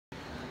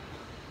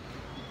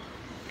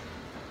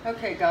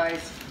Okay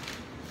guys,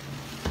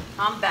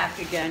 I'm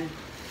back again.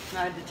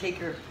 I had to take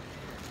a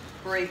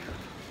break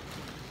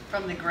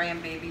from the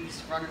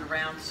grandbabies running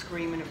around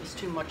screaming. It was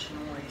too much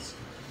noise.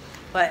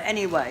 But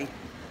anyway,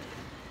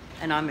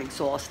 and I'm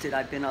exhausted.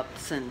 I've been up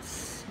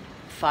since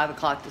 5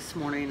 o'clock this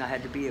morning. I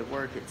had to be at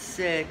work at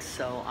 6,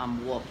 so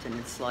I'm whooped, and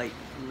it's like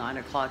 9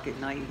 o'clock at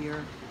night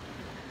here.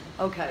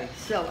 Okay,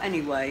 so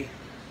anyway,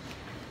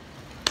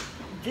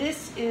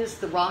 this is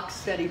the Rock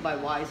Steady by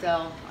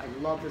Wiseout. I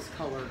love this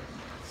color.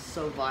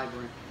 So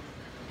vibrant.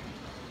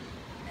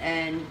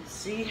 And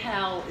see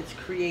how it's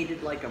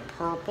created like a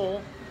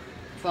purple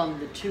from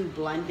the two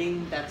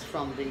blending. That's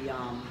from the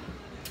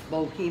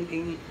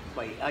bohemian,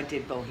 wait, I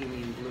did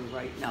bohemian blue,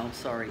 right? No,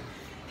 sorry.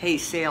 Hey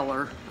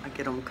Sailor, I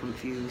get them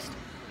confused,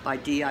 by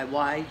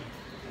DIY.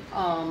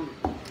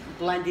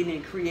 Blending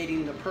and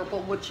creating the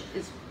purple, which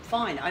is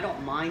fine. I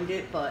don't mind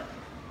it, but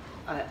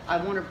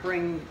I want to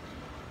bring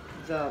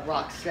the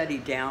Rock Steady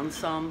down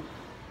some,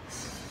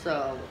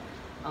 so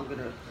I'm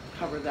gonna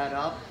cover that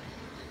up.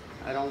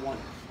 I don't want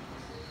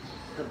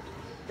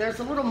there's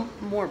a little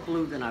more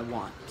blue than I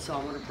want, so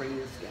I'm gonna bring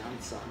this down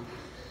some.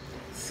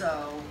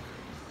 So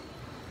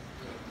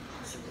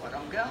what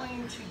I'm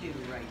going to do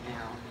right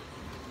now,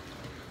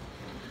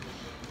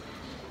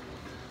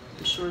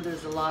 I'm sure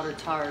there's a lot of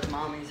tired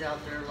mommies out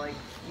there like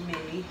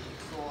me,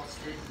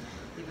 exhausted,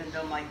 even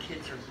though my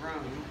kids are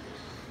grown,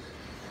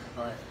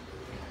 but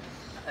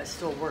I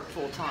still work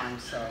full time,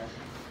 so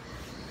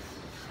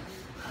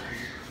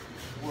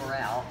we're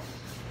out.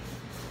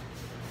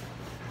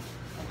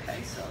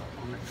 Okay, so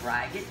I'm gonna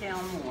drag it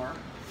down more.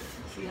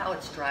 See how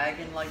it's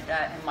dragging like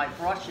that? And my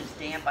brush is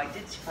damp. I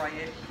did spray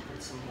it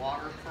with some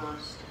water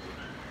first.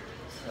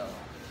 So.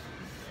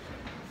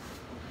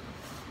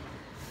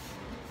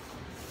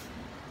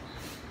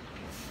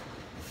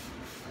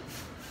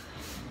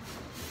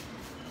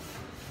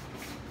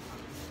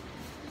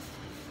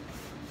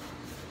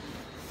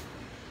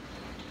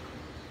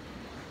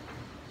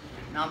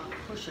 Now I'm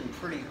pushing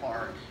pretty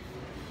hard.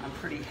 I'm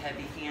pretty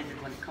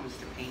heavy-handed when it comes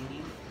to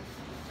painting.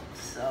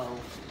 So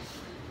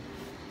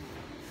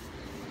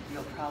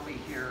you'll probably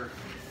hear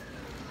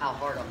how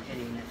hard I'm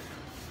hitting it.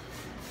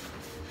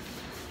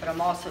 But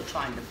I'm also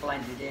trying to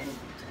blend it in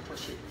to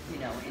push it, you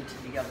know,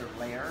 into the other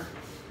layer.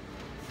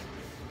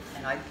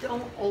 And I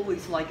don't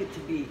always like it to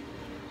be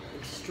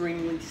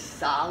extremely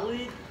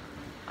solid.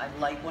 I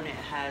like when it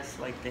has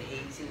like the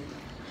hazing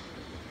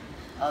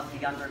of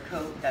the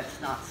undercoat that's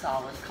not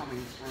solid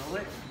coming through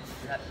it.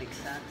 Does that make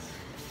sense?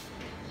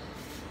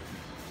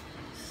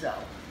 So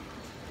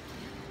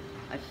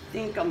I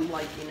think I'm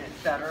liking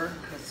it better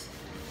because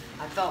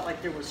I felt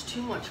like there was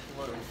too much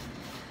blue.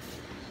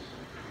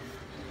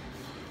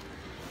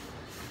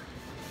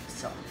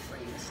 So I'm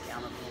bringing this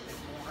down a little bit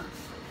more.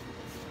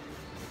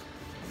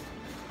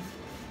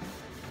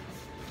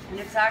 And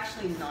it's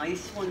actually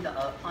nice when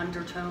the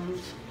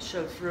undertones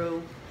show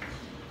through.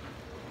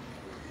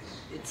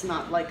 It's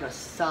not like a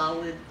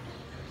solid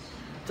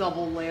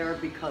double layer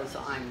because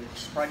I'm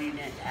spreading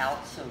it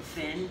out so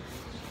thin.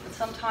 But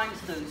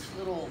sometimes those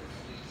little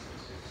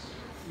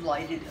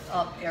lighted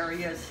up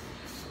areas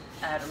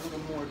add a little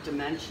more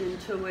dimension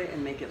to it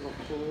and make it look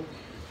cool.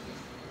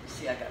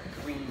 See, I got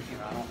green here.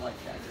 I don't like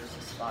that. There's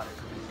a spot of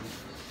green.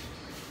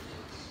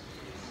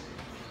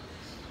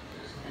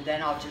 And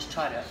then I'll just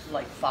try to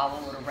like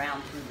follow it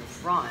around through the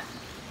front.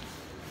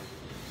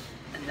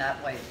 And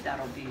that way,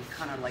 that'll be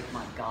kind of like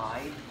my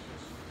guide.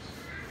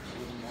 A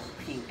little more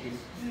pink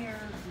in here,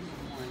 a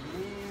little more in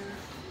there.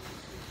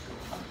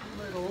 Go up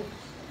a little.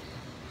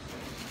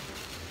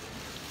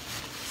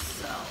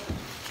 So,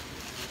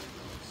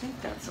 I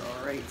think that's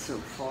all right so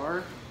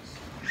far.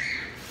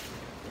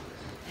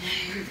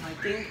 And I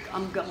think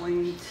I'm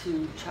going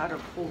to try to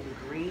pull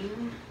the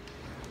green.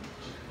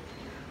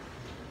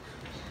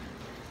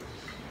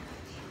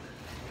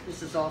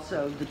 This is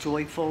also the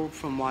Joyful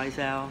from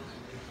Wiseout.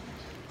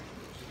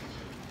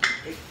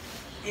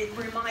 It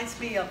reminds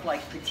me of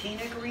like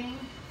patina green.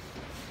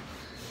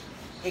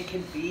 It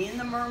can be in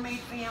the mermaid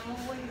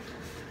family.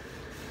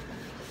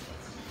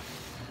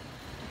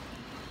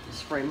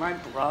 Spray my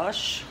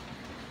brush.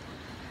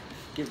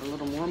 Give a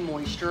little more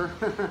moisture.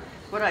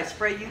 What, I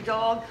spray you,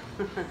 dog?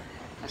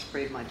 I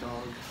sprayed my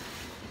dog.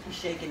 He's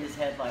shaking his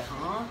head like,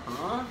 huh?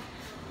 Huh?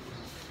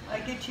 I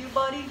get you,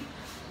 buddy?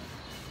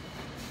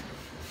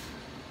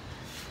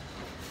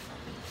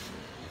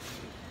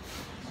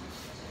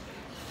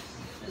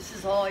 This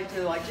is all I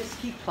do. I just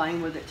keep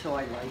playing with it till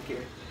I like it.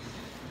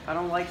 If I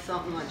don't like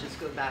something, I just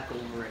go back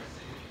over it.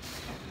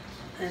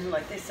 And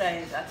like they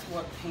say, that's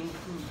what paint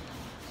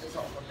is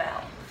all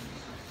about.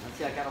 Let's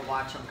see, I gotta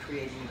watch, I'm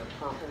creating the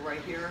purple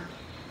right here,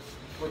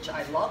 which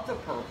I love the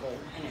purple,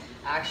 and it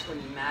actually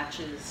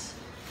matches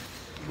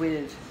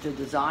with the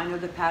design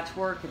of the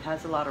patchwork. It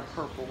has a lot of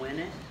purple in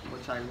it,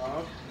 which I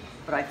love.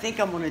 But I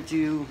think I'm gonna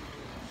do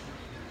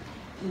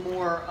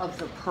more of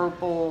the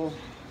purple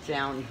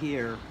down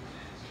here.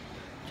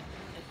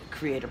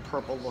 Create a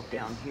purple look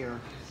down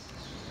here.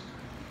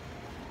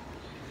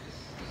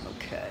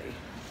 Okay.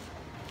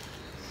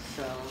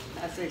 So,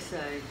 as they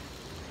say,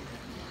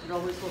 It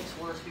always looks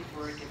worse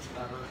before it gets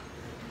better.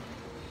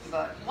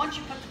 But once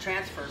you put the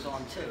transfers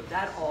on too,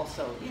 that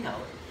also, you know,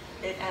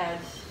 it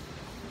adds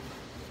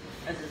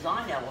a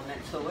design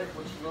element to it,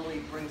 which really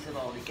brings it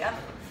all together.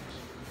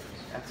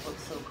 That's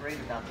what's so great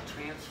about the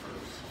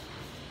transfers.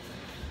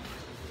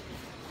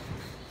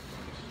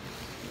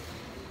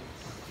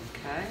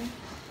 Okay,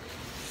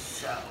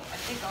 so I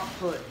think I'll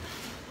put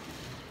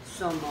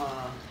some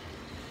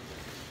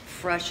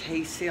fresh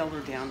hay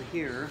sailor down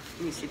here.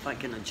 Let me see if I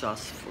can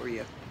adjust for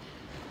you.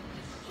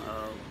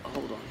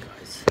 Hold on,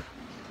 guys.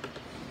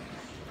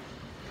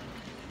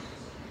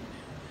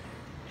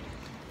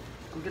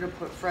 I'm gonna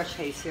put fresh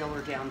hay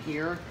sailor down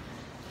here,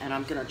 and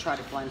I'm gonna try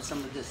to blend some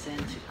of this in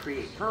to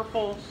create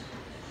purple,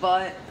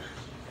 but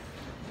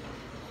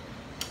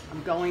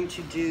I'm going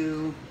to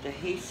do the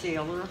hay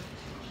sailor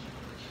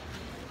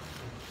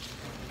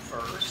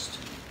first.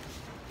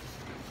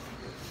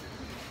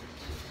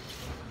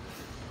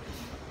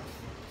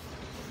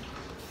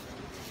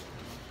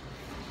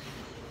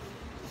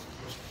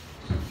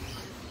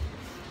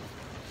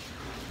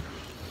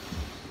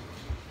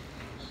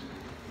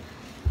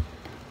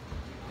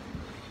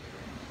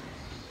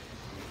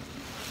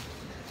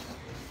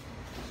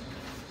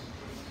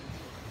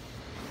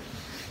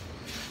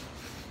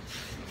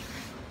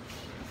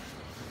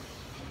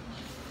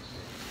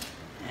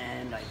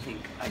 And I think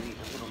I need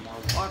a little more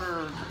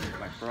water.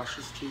 My brush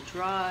is too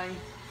dry.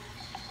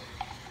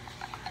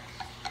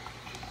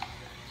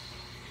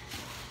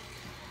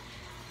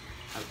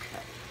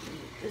 Okay,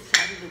 move this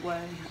out of the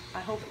way. I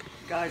hope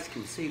you guys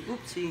can see.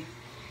 Oopsie,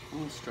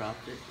 almost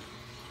dropped it.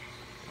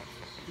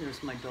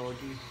 There's my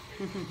doggy.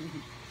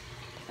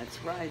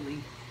 That's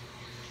Riley.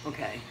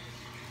 Okay.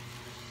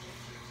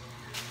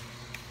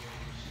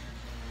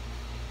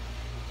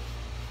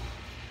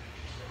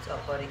 What's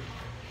up, buddy?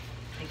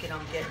 Thinking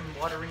I'm getting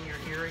water in your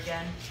ear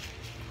again?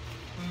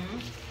 Hmm?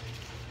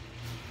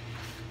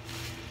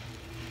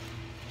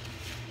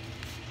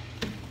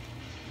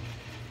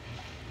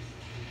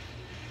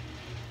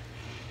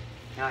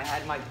 Now I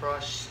had my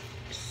brush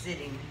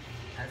sitting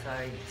as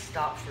I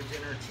stopped for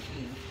dinner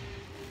to eat.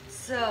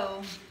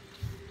 So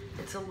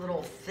it's a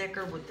little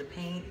thicker with the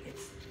paint.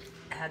 It's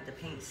had the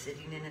paint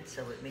sitting in it,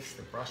 so it makes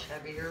the brush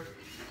heavier.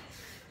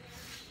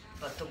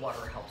 But the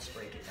water helps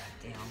break it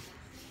back down.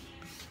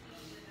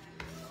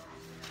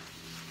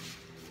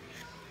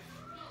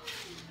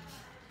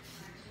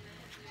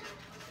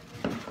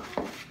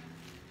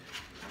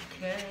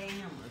 Okay,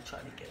 I'm going to try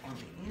to get on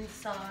the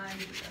inside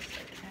as best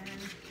I can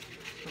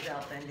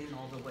without bending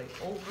all the way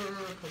over,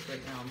 because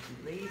right now I'm too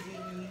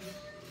lazy.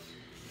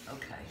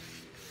 Okay.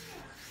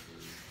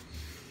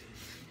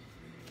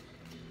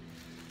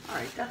 All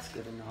right, that's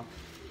good enough.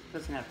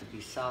 Doesn't have to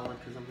be solid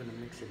because I'm going to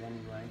mix it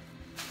anyway.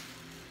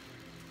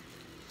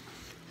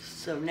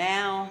 So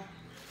now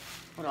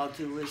what I'll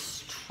do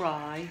is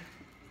try.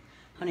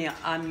 Honey,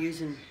 I'm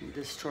using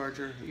this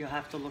charger. You'll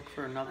have to look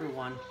for another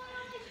one.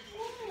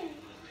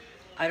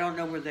 I don't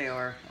know where they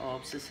are. Oh,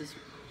 this is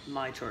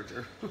my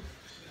charger. I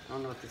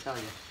don't know what to tell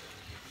you.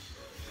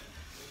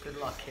 Good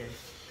luck, kid.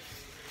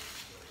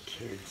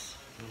 Kids.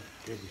 Oh,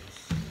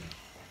 goodness.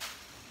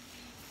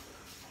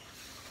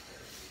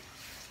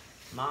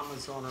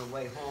 Mama's on her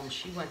way home.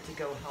 She went to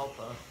go help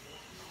a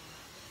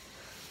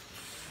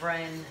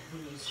friend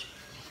who's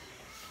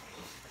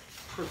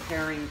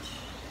preparing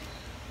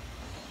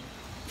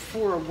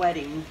for a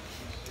wedding.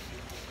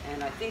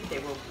 And I think they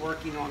were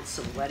working on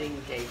some wedding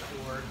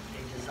decor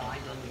they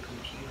designed on the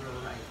computer,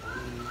 I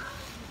believe.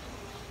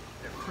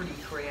 They're pretty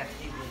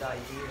crafty with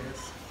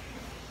ideas.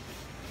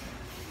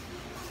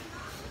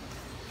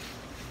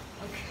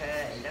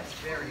 Okay, that's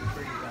very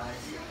pretty,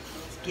 guys.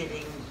 It's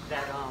getting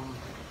that,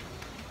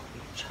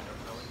 try to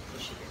really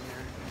push it in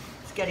there.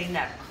 It's getting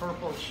that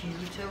purple hue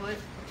to it.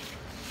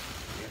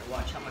 You gotta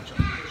watch how much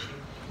I'm pushing.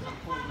 I'm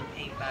pulling the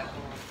paint back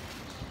on.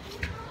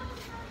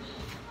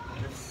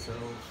 That's so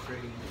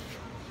pretty.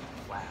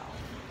 Wow.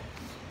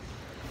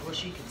 I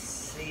wish you could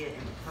see it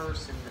in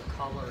person, the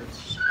color.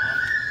 It's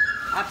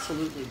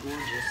absolutely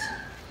gorgeous.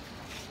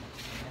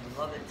 I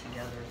love it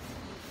together.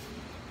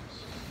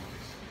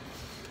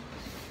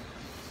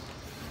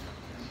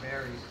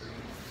 Very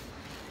pretty.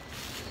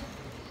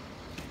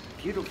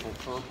 Beautiful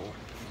purple.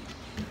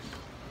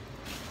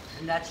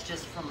 And that's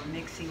just from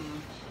mixing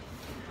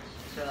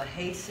the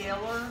Hay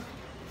Sailor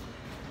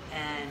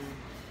and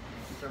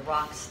the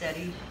Rock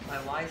Steady by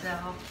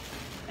Wiseout.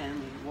 And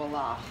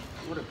voila,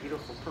 what a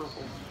beautiful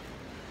purple.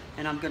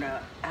 And I'm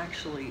gonna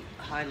actually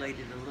highlight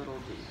it a little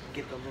to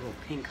get the little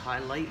pink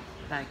highlight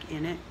back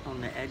in it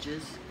on the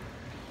edges.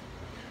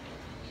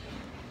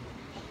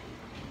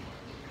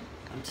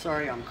 I'm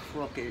sorry I'm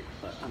crooked,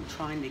 but I'm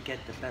trying to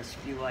get the best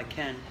view I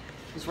can.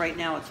 Because right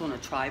now it's on a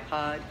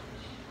tripod,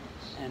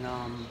 and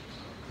I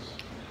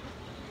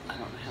don't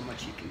know how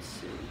much you can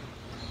see.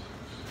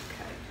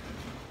 Okay.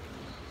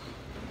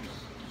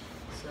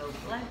 So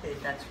blended,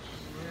 that's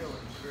really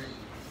pretty.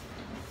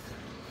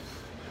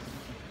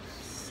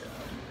 So,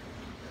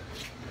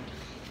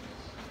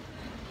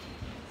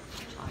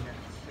 trying to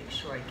make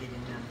sure I get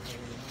in them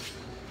areas.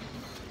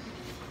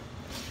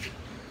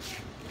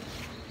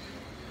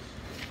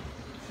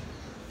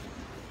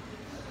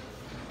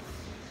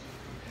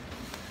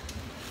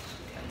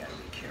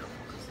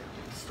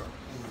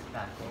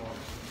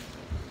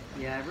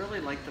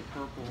 like the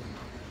purple.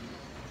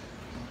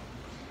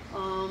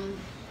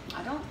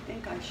 I don't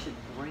think I should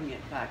bring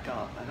it back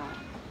up. I don't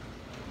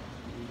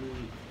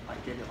believe I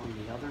did it on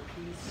the other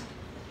piece.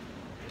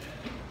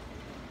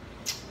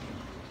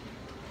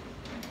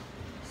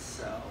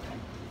 So,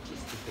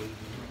 just a baby.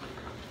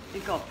 I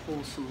think I'll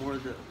pull some more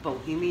of the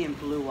bohemian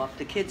blue up.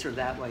 The kids are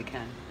that way,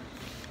 Ken.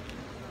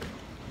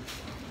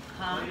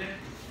 Huh?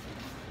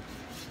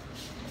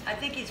 I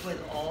think he's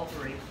with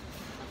Aubrey.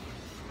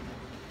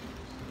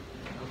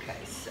 Okay,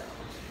 so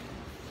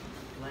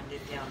blend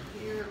it down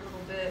here a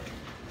little bit.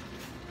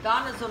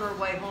 Donna's on her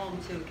way home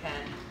too,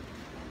 Ken.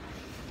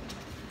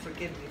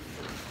 Forgive me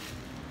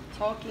for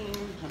talking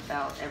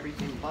about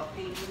everything but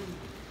painting,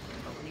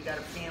 but when you got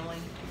a family,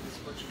 this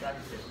is what you got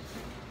to do.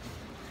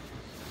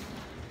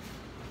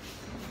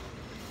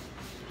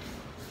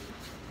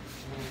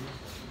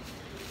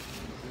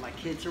 And my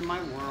kids are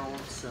my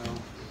world, so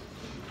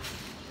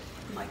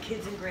my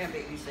kids and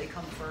grandbabies, they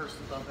come first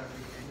above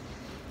everything.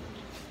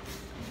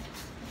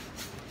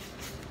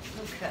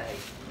 Okay.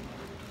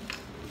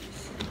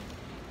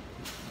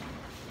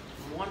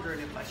 I'm wondering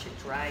if I should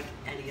drag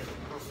any of the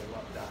purple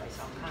up, guys.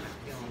 I'm kind of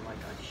feeling like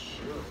I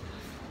should.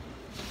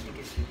 I think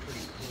it'd be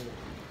pretty cool.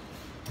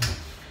 I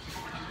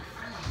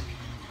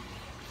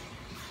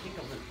think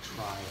I'm going to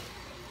try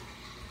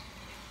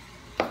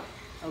it.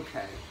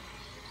 Okay.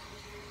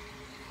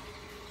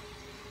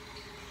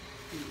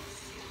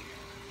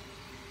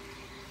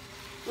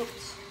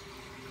 Oops.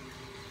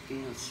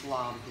 Being a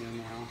slob here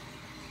now.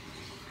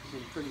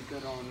 Been pretty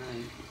good all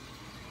night.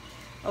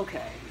 Okay,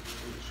 let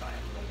me try a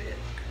little bit.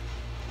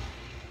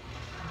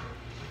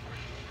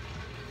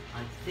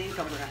 I think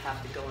I'm gonna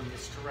have to go in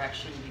this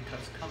direction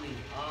because coming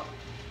up,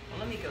 well,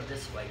 let me go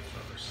this way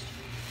first.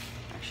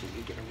 Actually, let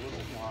me get a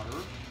little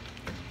water.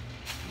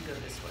 Let me go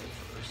this way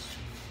first.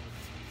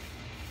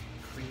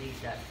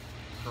 Create that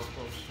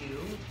purple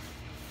hue.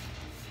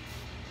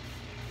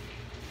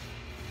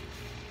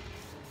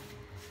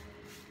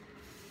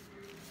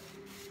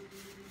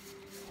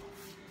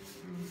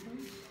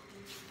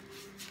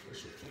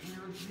 Push it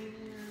down here.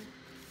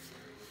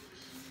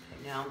 Okay,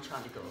 now I'm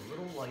trying to go a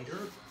little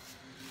lighter,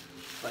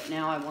 but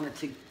now I want it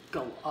to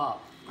go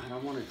up. I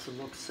don't want it to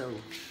look so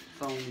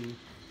foamy.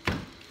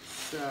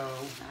 So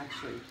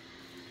actually,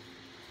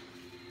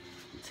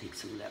 I'll take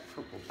some of that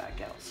purple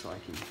back out so I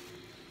can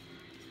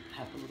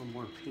have a little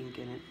more pink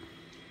in it.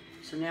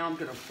 So now I'm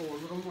gonna pull a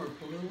little more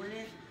blue in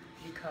it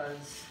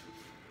because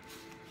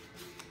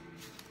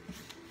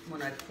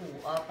when I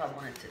pull up, I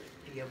want it to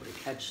be able to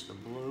catch the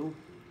blue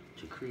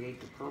to create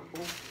the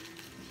purple.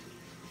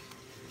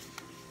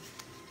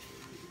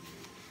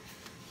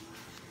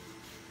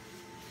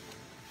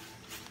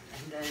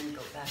 And then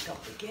go back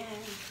up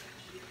again.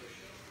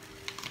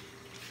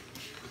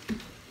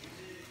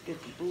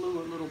 Get the blue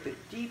a little bit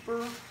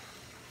deeper.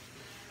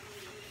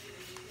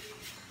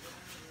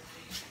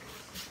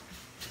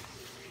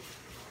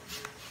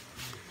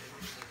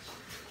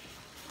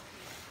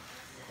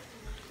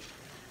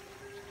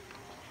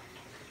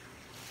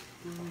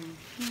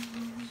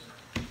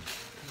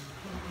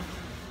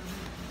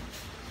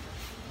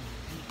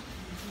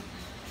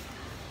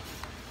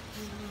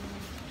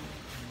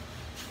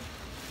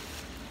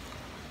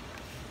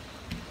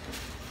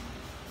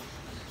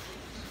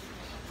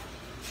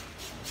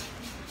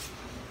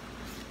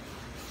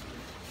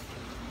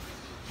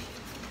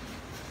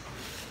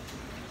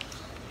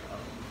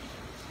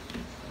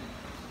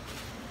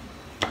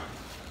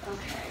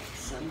 Okay,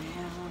 so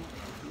now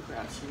you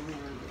grab some more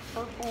of the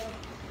purple,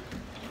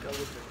 go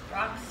with the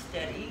Rock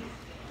Steady.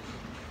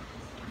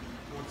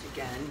 Once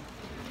again,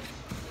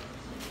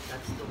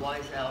 that's the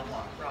YSL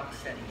Rock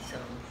Steady. So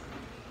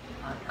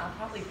I'll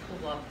probably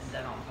pull up and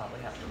then I'll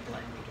probably have to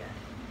blend again.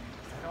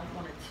 I don't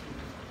want it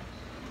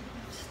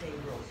to stay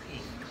real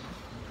pink.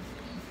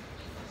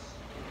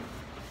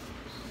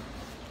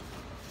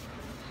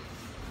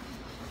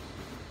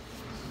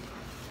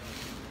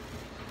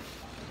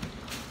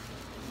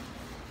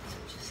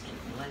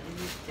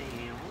 Blending it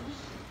down.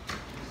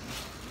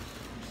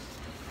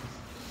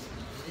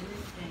 Blending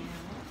it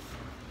down.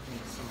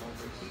 Need some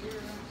over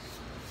here.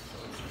 So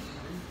it's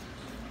even.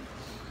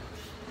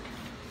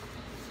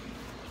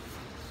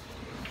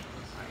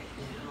 Alright,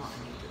 now I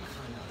need to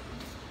kind of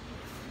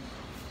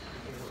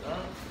pull it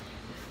up.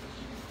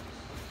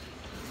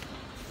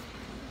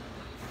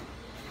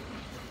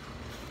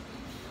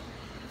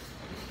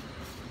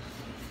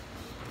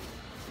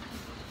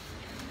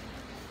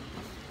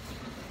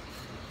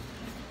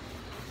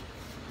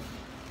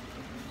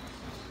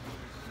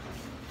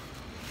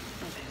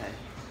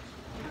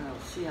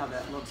 See how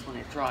that looks when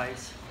it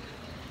dries.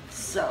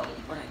 So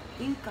what I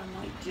think I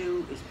might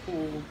do is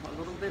pull a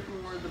little bit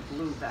more of the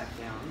blue back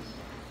down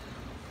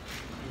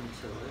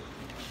into it.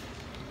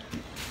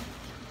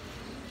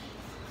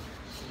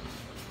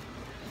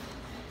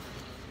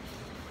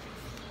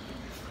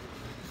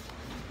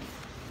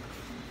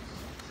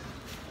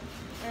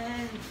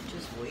 And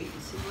just wait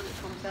and see what it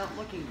comes out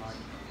looking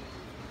like.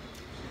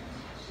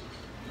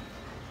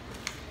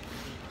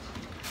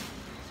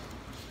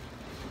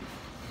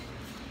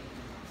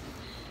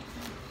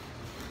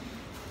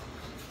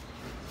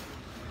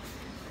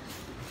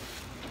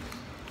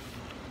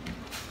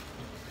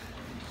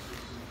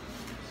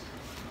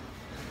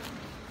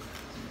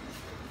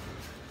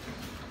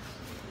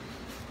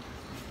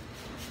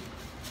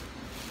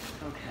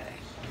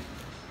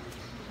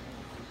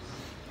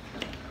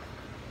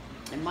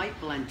 It might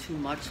blend too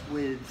much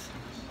with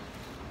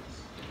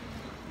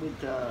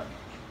the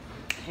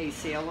Hay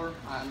Sailor.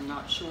 I'm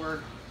not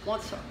sure.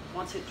 Once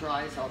it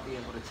dries, I'll be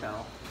able to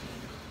tell.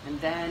 And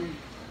then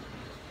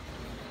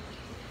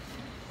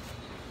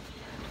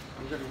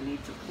I'm going to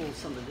need to pull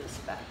some of this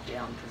back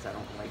down because I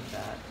don't like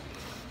that.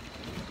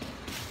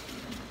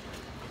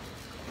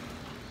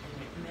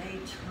 And it may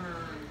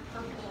turn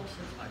purple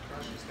since my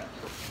brush has got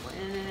purple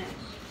in it.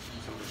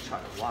 So I'm going to try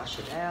to wash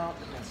it out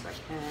the best I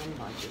can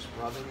by just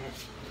rubbing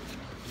it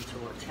into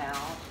a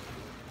towel.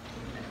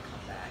 And then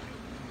come back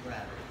and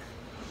grab it.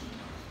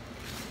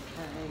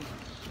 Okay.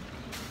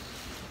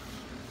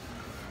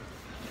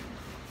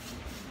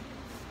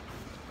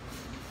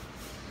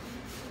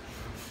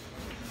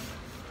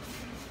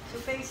 So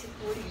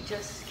basically, you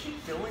just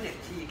keep doing it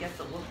till you get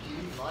the look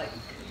you like.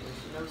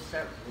 There's no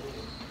set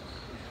rule.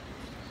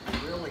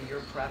 Really,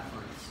 your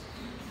preference.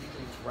 You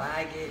can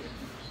drag it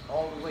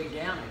all the way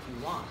down if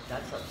you want.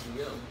 That's up to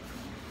you.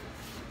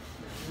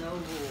 There's no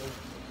rule.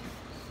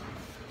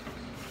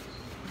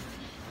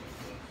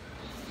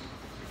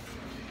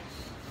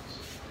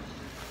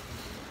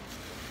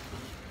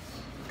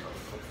 Go a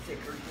little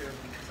thicker here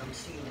because I'm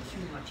seeing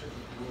too much of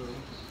the blue.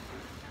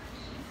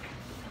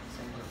 So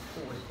I'm going to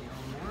pull it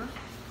down more.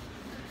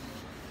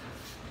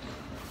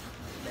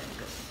 Then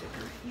go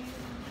thicker here.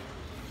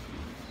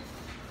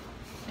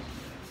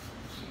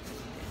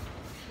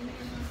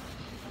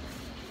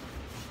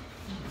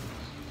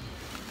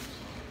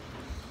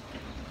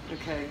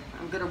 Okay,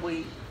 I'm gonna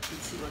wait and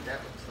see what that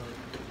looks like.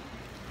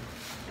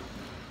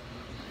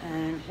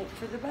 And hope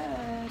for the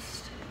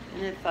best.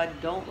 And if I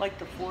don't like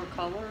the 4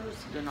 colors,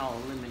 then I'll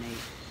eliminate.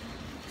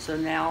 So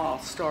now I'll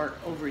start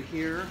over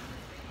here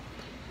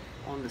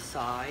on the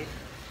side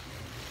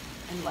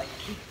and like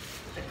keep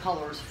the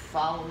colors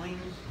following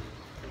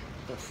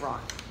the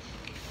front.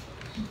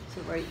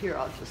 So right here,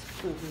 I'll just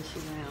pull this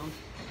around.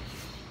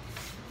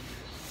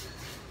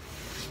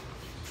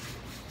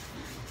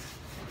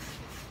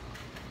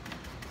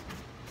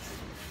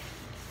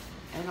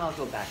 And I'll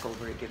go back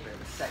over it, give it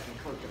a second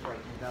coat to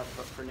brighten it up,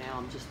 but for now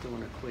I'm just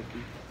doing a quickie.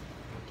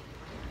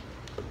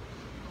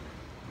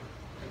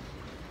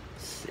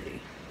 Let's see.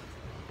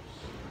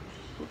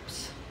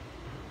 Oops.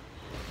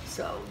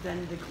 So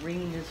then the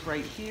green is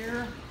right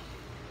here.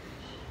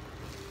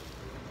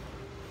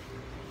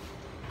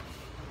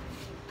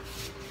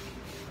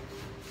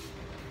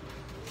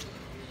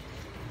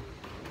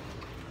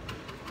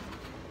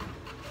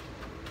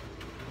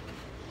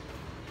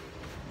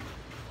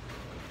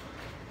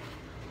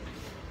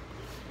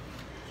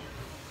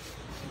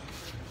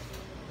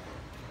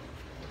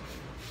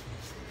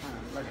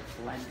 Let it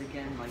blend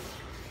again,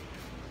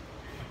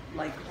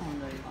 like on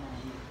the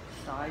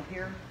side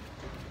here.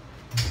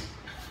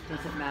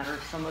 Doesn't matter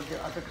if some of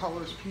the other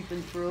colors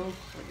peeping through.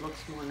 It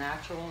looks more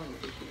natural, and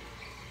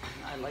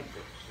I like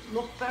the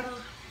look better.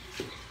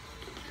 It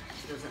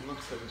doesn't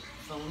look so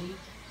phony.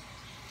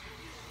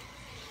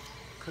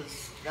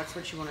 Because that's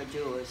what you want to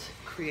do, is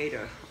create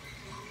a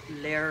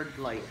layered,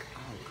 like,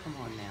 oh, come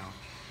on now.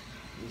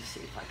 Let me see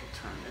if I can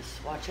turn this.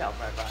 Watch out,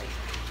 bye-bye.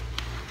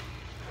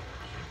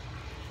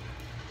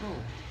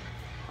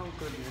 Oh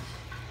goodness.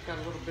 Got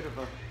a little bit of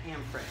a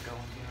hand fret going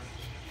here.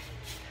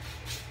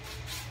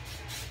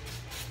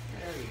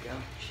 There you go.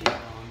 She's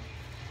on.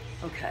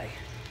 Okay.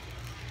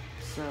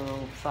 So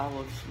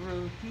follow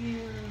through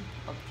here,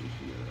 up to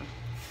here.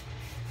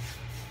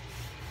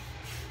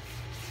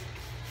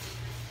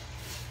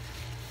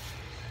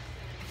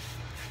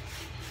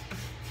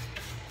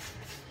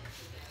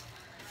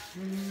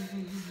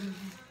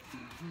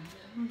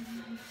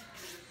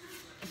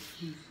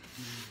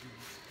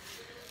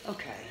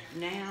 Okay,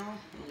 now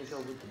I'm going to go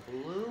with the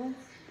blue.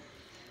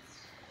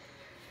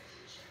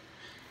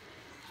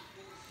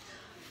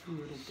 A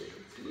little bit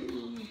of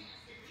blue.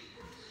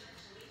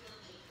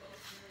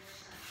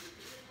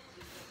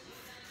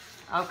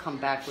 I'll come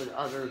back with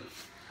other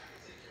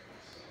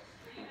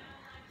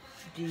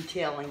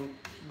detailing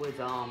with,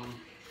 I'm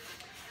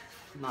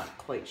not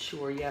quite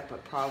sure yet,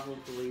 but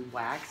probably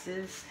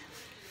waxes.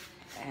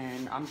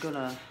 And I'm going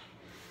to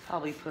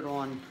probably put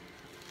on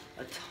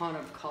a ton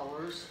of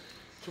colors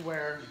to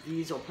where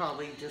these will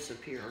probably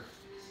disappear.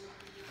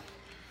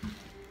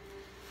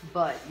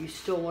 But you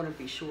still want to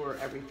be sure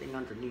everything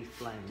underneath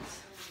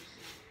blends.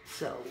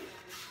 So,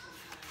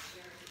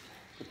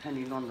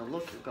 depending on the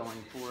look you're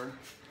going for,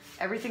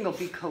 everything will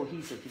be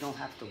cohesive. You don't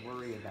have to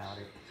worry about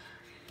it.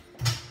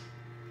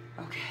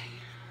 Okay,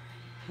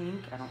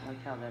 pink. I don't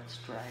like how that's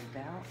dragged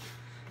out.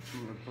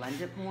 I'm going to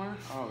blend it more.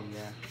 Oh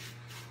yeah,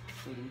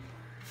 pretty.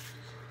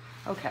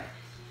 Okay.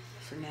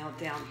 So now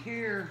down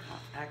here,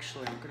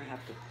 actually I'm going to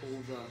have to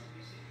pull the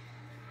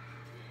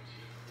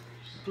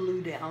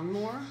blue down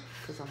more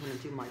because I'm going to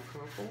do my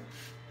purple.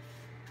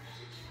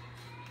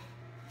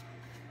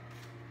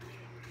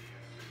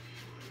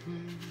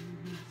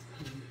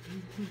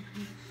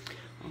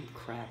 Oh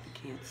crap, you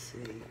can't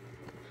see.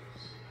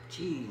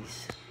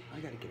 Jeez, I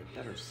got to get a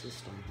better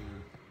system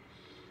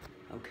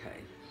here. Okay,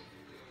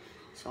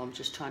 so I'm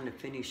just trying to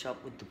finish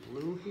up with the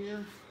blue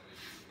here,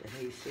 the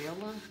Hay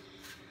Sailor.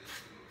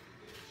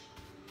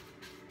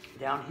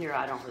 Down here,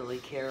 I don't really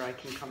care. I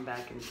can come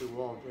back and do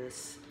all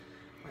this.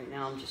 Right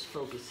now, I'm just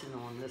focusing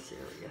on this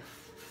area.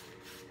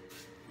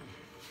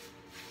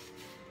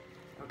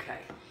 Okay,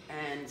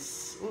 and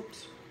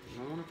oops, I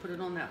don't want to put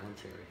it on that one,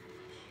 Terry.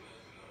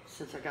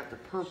 Since I got the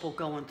purple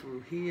going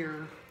through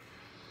here,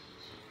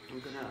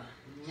 I'm gonna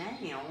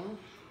now,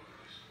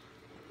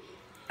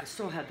 I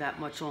still have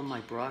that much on my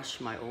brush,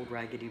 my old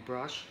raggedy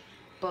brush,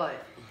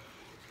 but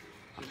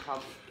I'm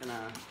probably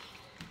gonna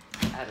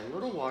add a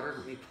little water.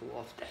 Let me pull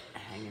off that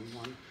hanging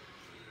one.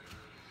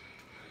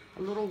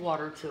 A little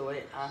water to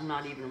it. I'm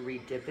not even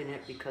re-dipping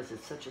it because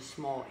it's such a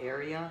small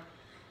area.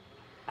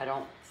 I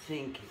don't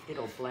think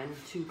it'll blend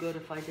too good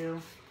if I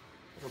do.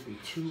 It'll be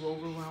too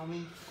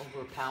overwhelming,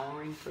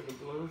 overpowering for the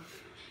blue.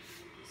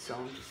 So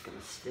I'm just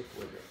gonna stick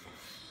with it.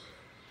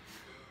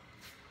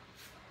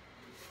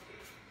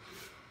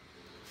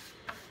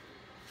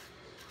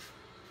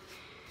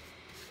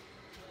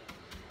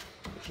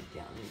 Put it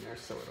down in there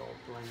so it all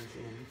blends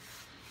in.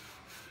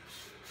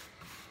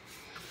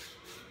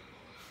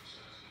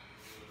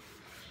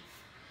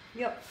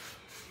 Yep.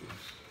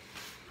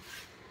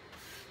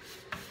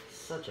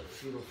 Such a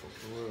beautiful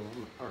blue,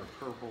 or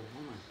purple,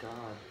 oh my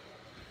God.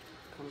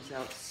 Comes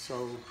out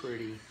so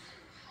pretty.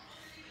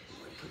 I'm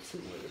gonna put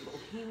some more of the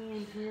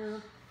bohemian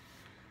here.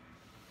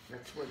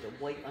 That's where the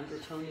white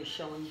undertone is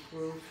showing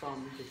through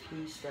from the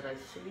piece that I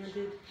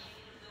sanded.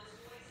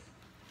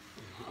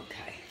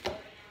 Okay.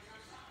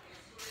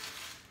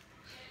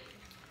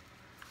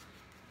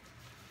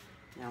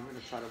 Now I'm gonna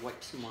try to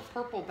wipe some more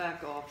purple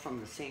back off from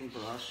the same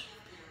brush.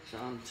 So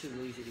I'm too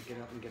lazy to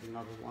get up and get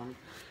another one.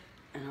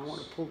 And I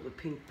want to pull the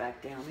pink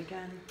back down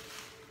again.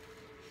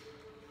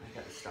 I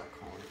gotta stop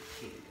calling it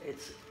pink.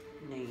 Its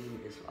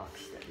name is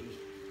Rocksteady.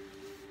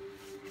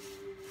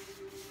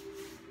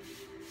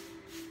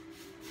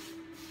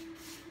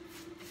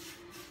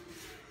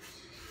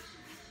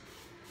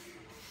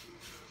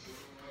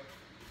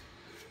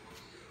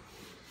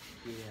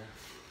 Yeah,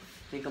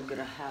 I think I'm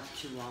gonna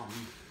have to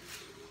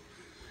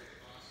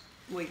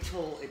wait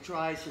till it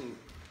dries and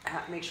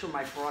make sure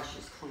my brush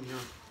is cleaner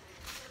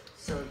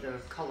so the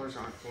colors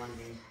aren't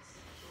blending.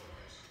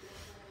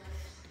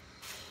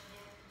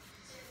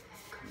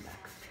 Come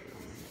back up here a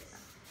minute.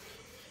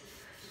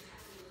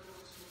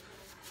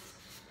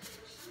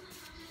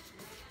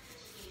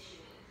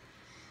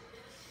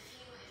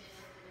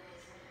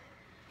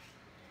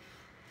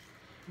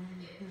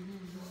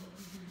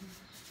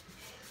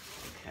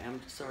 Okay,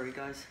 I'm sorry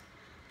guys.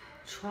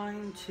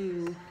 Trying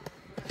to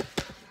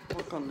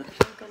work on the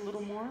pink a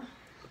little more.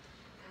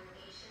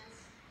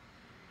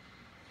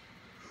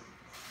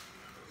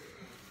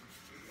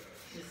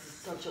 This is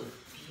such a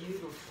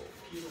beautiful,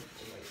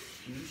 beautiful like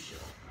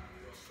fuchsia.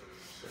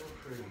 So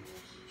pretty.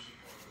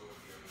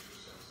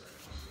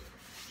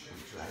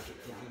 And drag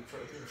it down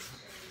further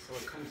so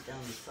it comes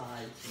down the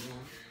sides, you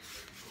know.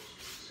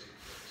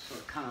 So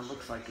it kind of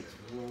looks like it's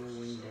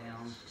rolling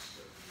down.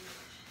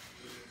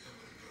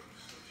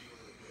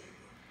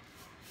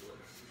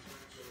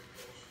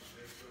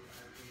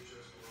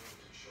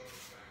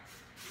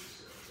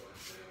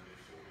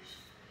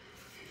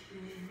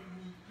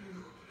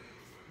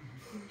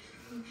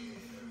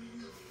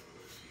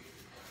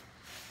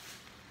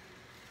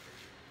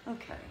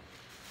 Okay,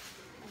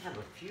 I have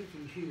a few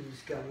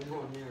views going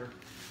on there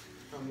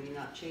from me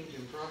not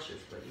changing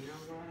brushes, but you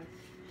know what?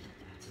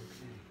 That's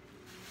okay.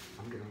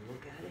 I'm gonna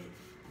look at it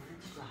when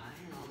it's dry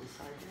and I'll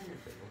decide then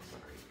if it looks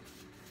alright.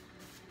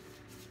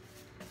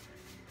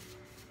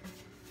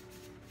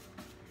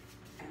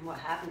 And what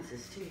happens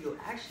is too, you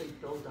actually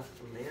build up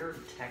the layered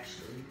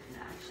texture. You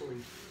can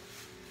actually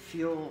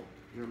feel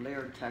your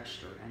layered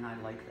texture, and I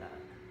like that.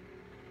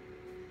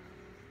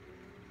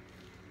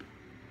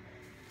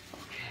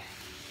 Okay,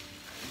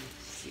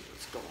 let's see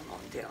what's going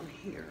on down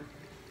here.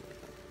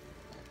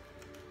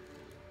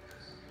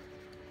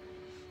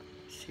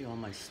 See all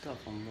my stuff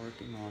I'm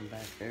working on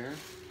back there.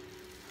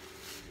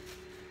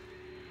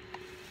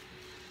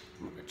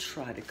 I'm gonna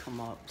try to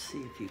come up, see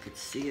if you could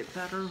see it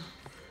better.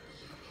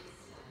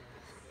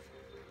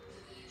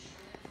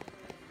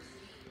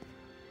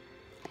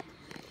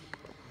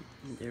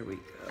 There we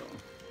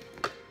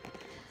go.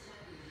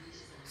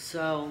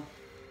 So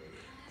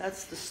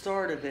that's the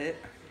start of it.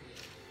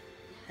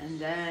 And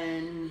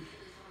then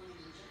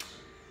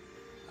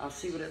I'll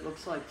see what it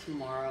looks like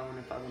tomorrow and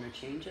if I want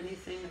to change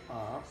anything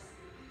up.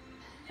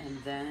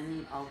 And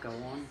then I'll go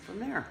on from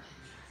there.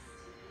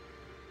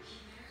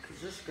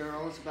 Because this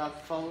girl is about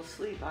to fall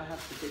asleep. I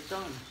have to get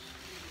done.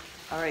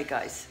 All right,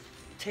 guys.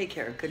 Take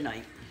care. Good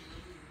night.